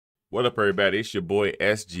What up, everybody? It's your boy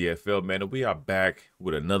SGFL, man, and we are back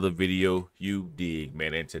with another video, you dig,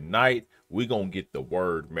 man. And tonight, we're going to get the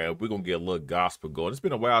word, man. We're going to get a little gospel going. It's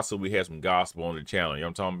been a while since we had some gospel on the channel, you know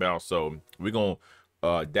what I'm talking about? So, we're going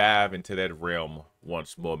to dive into that realm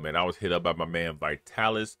once more, man. I was hit up by my man,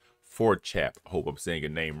 Vitalis Forchap. I hope I'm saying your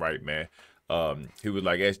name right, man. He was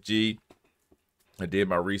like, SG, I did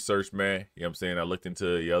my research, man. You know what I'm saying? I looked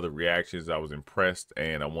into the other reactions. I was impressed,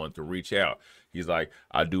 and I wanted to reach out. He's like,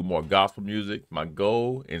 I do more gospel music. My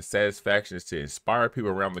goal and satisfaction is to inspire people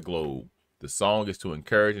around the globe. The song is to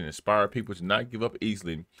encourage and inspire people to not give up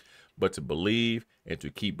easily, but to believe and to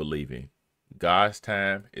keep believing. God's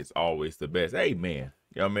time is always the best. Amen.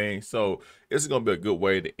 You know what I mean? So this is going to be a good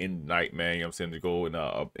way to end the night, man. You know what I'm saying? To go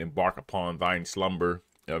and embark upon thine slumber.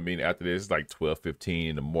 You know what I mean? After this, it's like 12:15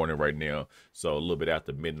 in the morning right now. So a little bit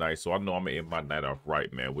after midnight. So I know I'm going to end my night off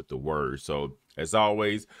right, man, with the word. So as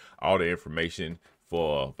always, all the information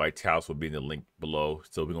for Vitalis will be in the link below.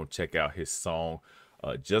 So we're going to check out his song,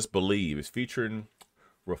 Just Believe. It's featuring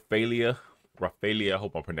Raphaelia. I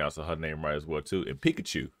hope I'm pronouncing her name right as well, too. And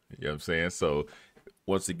Pikachu. You know what I'm saying? So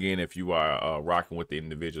once again, if you are rocking with the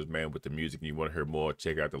individuals, man, with the music, and you want to hear more,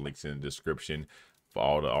 check out the links in the description for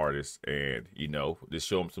all the artists. And, you know, just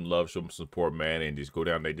show them some love, show them some support, man, and just go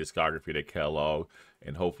down their discography, their catalog,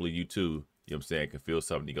 and hopefully you too, you know what I'm saying, can feel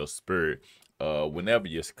something in your spirit whenever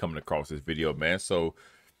you're coming across this video, man. So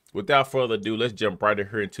without further ado, let's jump right in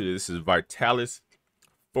here into this. This is Vitalis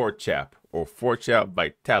Forchap, or Forchap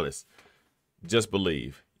Vitalis. Just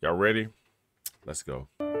Believe. Y'all ready? Let's go.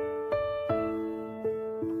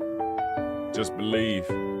 Just believe.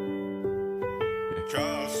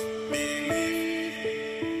 Just believe.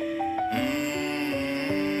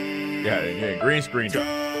 Yeah, green screen. Just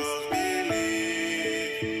believe.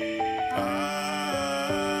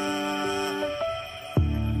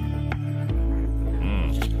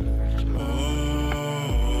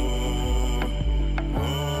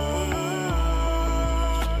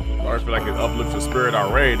 I feel like it uplifts the spirit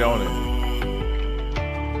already, don't it?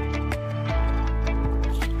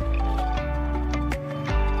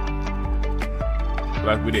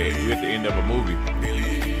 Like we at the end of a movie.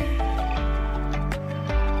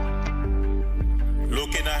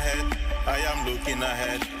 Looking ahead, I am looking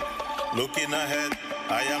ahead. Looking ahead,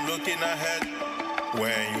 I am looking ahead.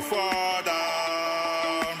 When you fall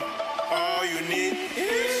down, all you need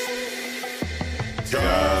is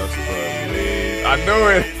Just believe. I knew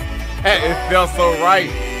it. It felt so right.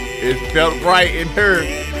 It felt right in her.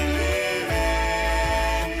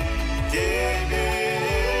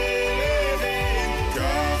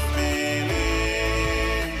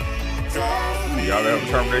 Y'all ever have a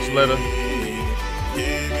termination letter?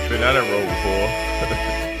 Been down that road before.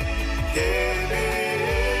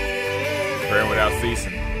 Praying without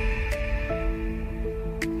ceasing.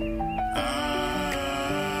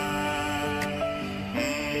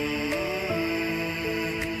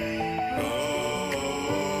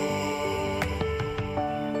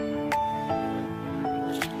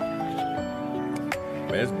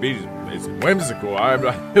 Man, this beat is whimsical.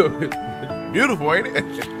 It's beautiful, ain't it?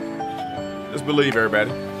 Just believe,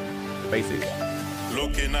 everybody. Basics.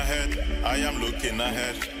 looking ahead. I am looking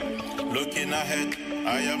ahead. Looking ahead.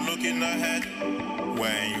 I am looking ahead.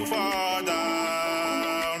 When you fall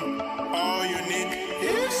down, all you need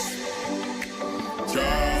is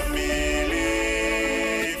just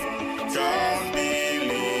believe. Just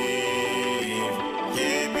believe.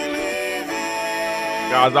 Keep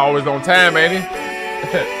believing. God's always on time, ain't he?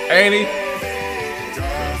 Ain't he?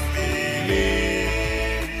 Just believe.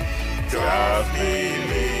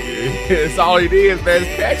 It's all he did, man.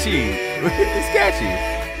 It's catchy. It's catchy.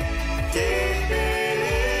 Just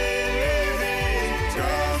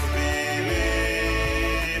believe.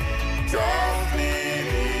 Just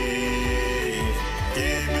believe.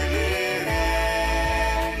 Keep believing.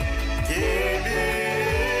 Keep believing.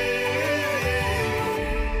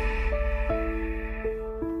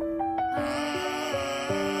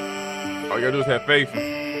 All you gotta do is have faith.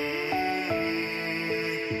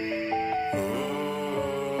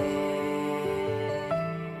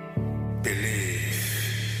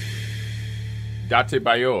 Date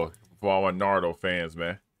Bayor for all our Naruto fans,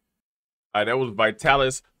 man. That was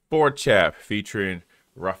Vitalis Forchap featuring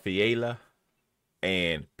Raphaelia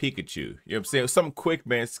and Pikachu. You know what I'm saying? Something quick,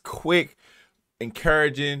 man. It's quick,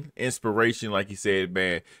 encouraging, inspiration, like he said,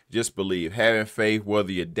 man. Just believe. Having faith,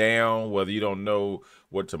 whether you're down, whether you don't know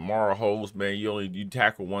what tomorrow holds, man. You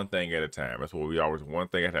tackle one thing at a time. That's what we always, one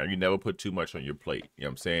thing at a time. You never put too much on your plate. You know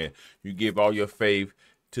what I'm saying? You give all your faith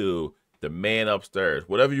to the man upstairs,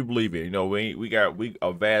 whatever you believe in. You know, we got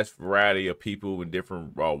a vast variety of people in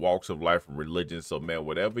different walks of life and religions. So man,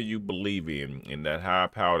 whatever you believe in that higher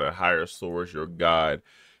power, that higher source, your God,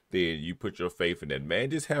 then you put your faith in that, man.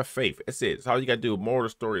 Just have faith. That's it. That's all you got to do. More of the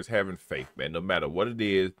story is having faith, man. No matter what it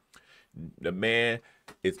is, the man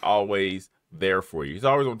is always there for you. He's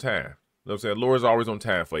always on time. You know what I'm saying? Lord's always on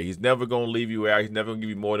time for you. He's never going to leave you out. He's never going to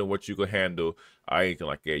give you more than what you can handle. Anything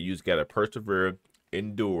like that. You just got to persevere,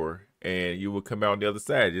 endure, and you will come out on the other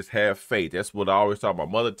side. Just have faith. That's what I always taught. My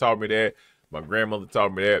mother taught me that. My grandmother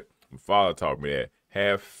taught me that. My father taught me that.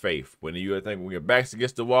 Have faith. When your back's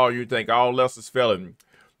against the wall, you think all else is failing.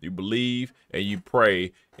 You believe and you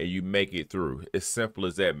pray and you make it through. It's simple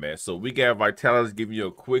as that, man. So we got Vitalis giving you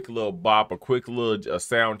a quick little bop, a quick little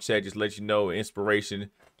sound check, just let you know, inspiration.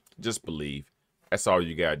 Just believe. That's all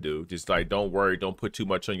you gotta do. Just like, don't worry, don't put too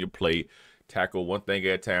much on your plate. Tackle one thing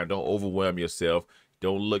at a time. Don't overwhelm yourself.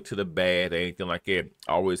 Don't look to the bad or anything like that.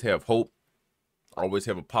 Always have hope. Always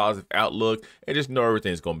have a positive outlook, and just know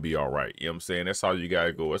everything's going to be all right. You know what I'm saying? That's how you got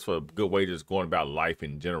to go. That's a good way just going about life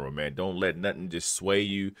in general, man. Don't let nothing just sway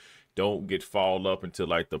you. Don't get fall up into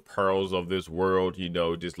like the pearls of this world, you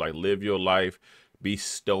know, just like live your life. Be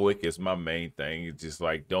stoic is my main thing. It's just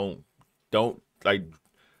like, don't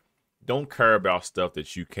care about stuff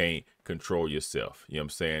that you can't control yourself. You know what I'm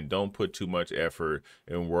saying? Don't put too much effort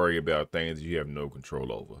and worry about things you have no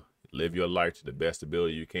control over. Live your life to the best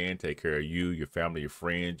ability you can. Take care of you, your family, your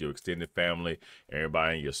friends, your extended family,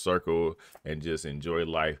 everybody in your circle, and just enjoy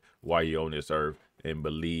life while you're on this earth and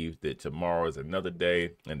believe that tomorrow is another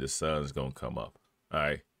day and the sun's going to come up. All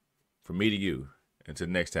right? From me to you. Until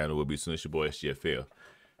next time, it will be soon as your boy SGFL.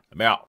 I'm out.